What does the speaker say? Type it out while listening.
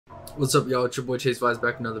What's up, y'all? It's your boy Chase Vibes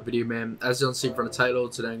back with another video, man. As you don't see from the title,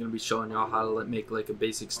 today I'm going to be showing y'all how to make like a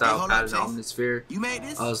basic style pattern in Omnisphere. You made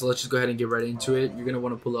this? So let's just go ahead and get right into it. You're going to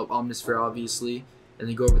want to pull up Omnisphere, obviously, and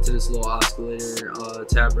then go over to this little oscillator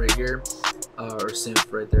tab right here, or synth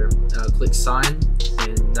right there. Click sign,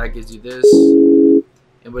 and that gives you this.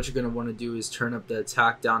 And what you're going to want to do is turn up the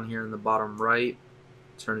attack down here in the bottom right.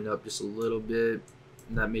 Turn it up just a little bit,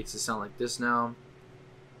 and that makes it sound like this now.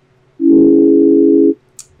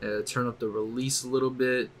 Turn up the release a little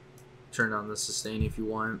bit, turn down the sustain if you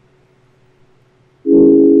want,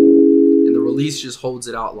 and the release just holds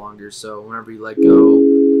it out longer, so whenever you let go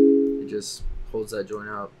it just holds that joint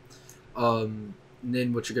out. And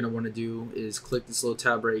then what you're going to want to do is click this little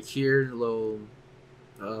tab right here, little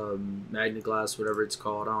magnet glass, whatever it's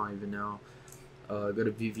called, I don't even know. Go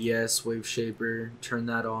to VVS, wave shaper, turn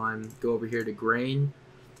that on, go over here to grain,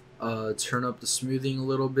 turn up the smoothing a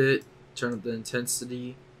little bit, turn up the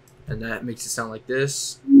intensity, and that makes it sound like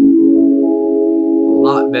this. A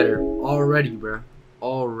lot better already, bruh.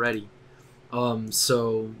 Already.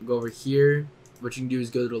 So go over here. What you can do is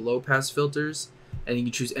go to the low pass filters, and you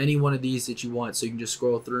can choose any one of these that you want. So you can just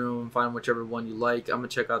scroll through and find whichever one you like. I'm gonna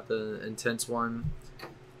check out the intense one.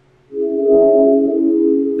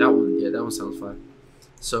 That one, yeah, that one sounds fine.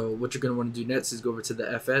 So what you're gonna want to do next is go over to the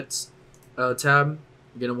FX tab.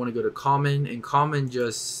 You're gonna want to go to common, and common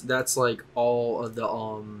just, that's like all of the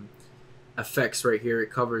effects right here. It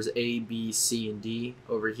covers A, B, C, and D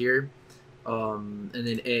over here, and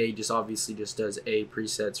then A just obviously just does A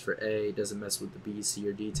presets for A. It doesn't mess with the B, C,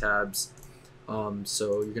 or D tabs.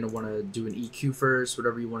 So you're gonna want to do an EQ first,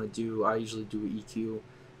 whatever you want to do. I usually do EQ.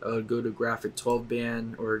 Go to graphic 12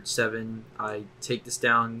 band or 7. I take this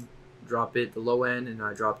down, drop it the low end, and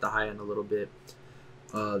I drop the high end a little bit.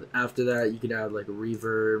 After that, you can add like a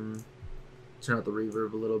reverb, turn out the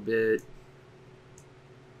reverb a little bit.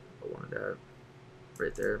 I wanted that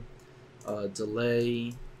right there.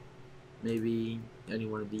 Delay, maybe any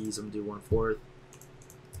one of these. I'm gonna do 1/4.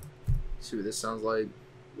 See what this sounds like.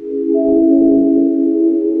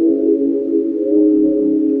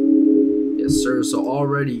 Yes, sir. So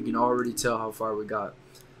already, you can already tell how far we got.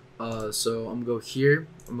 So I'm gonna go here.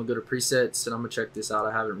 I'm gonna go to presets, and I'm gonna check this out.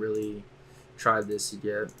 I haven't really tried this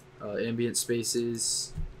yet. Ambient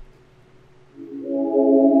spaces.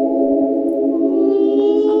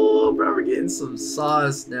 Oh, bro, we're getting some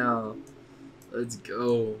sauce now. Let's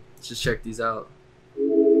go. Let's just check these out.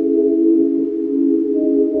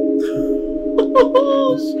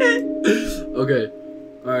 Oh shit. Okay.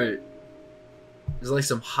 All right. There's like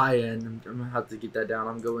some high end. I'm gonna have to get that down.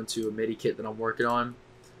 I'm going to a MIDI kit that I'm working on.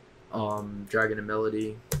 Dragging a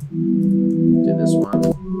melody. Do this one.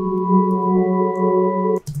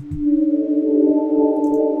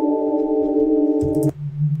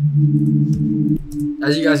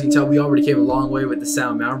 As you guys can tell, we already came a long way with the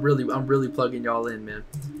sound, man. I'm really plugging y'all in, man.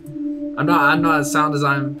 I'm not a sound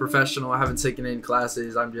design professional. I haven't taken any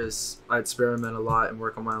classes. I experiment a lot and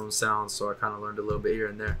work on my own sounds, so I kind of learned a little bit here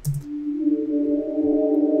and there.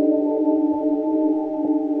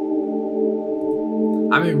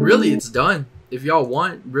 I mean, really, it's done. If y'all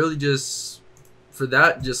want, really, just for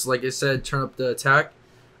that, just like I said, turn up the attack,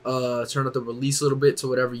 turn up the release a little bit to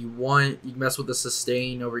whatever you want. You can mess with the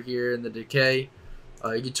sustain over here and the decay.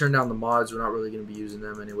 You can turn down the mods. We're not really going to be using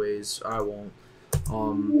them anyways. I won't.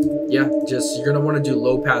 Yeah, just you're going to want to do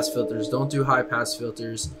low pass filters. Don't do high pass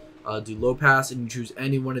filters. Do low pass, and you choose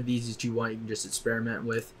any one of these that you want. You can just experiment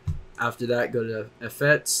with. After that, go to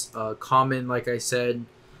effects. Common, like I said,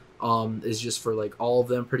 is just for like all of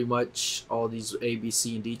them, pretty much all these A, B,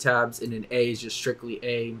 C, and D tabs, and then A is just strictly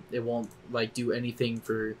A. It won't like do anything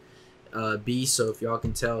for B. So if y'all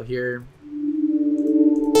can tell here,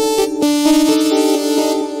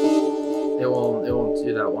 it won't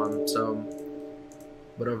do that one. So,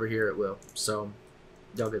 but over here it will. So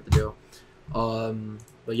y'all get the deal.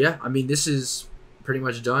 But yeah, I mean, this is pretty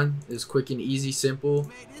much done. It's quick and easy, simple.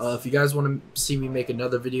 If you guys want to see me make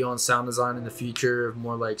another video on sound design in the future,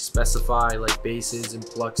 more like specify like basses and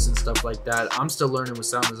plucks and stuff like that, I'm still learning with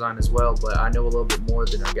sound design as well, but I know a little bit more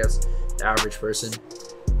than I guess the average person.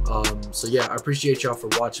 So yeah, I appreciate y'all for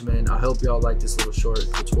watching, man. I hope y'all like this little short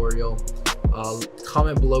tutorial.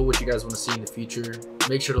 Comment below what you guys want to see in the future.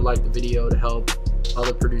 Make sure to like the video to help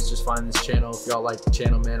other producers find this channel. If y'all like the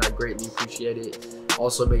channel, man, I greatly appreciate it.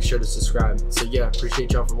 Also, make sure to subscribe. So yeah,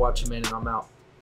 appreciate y'all for watching, man, and I'm out.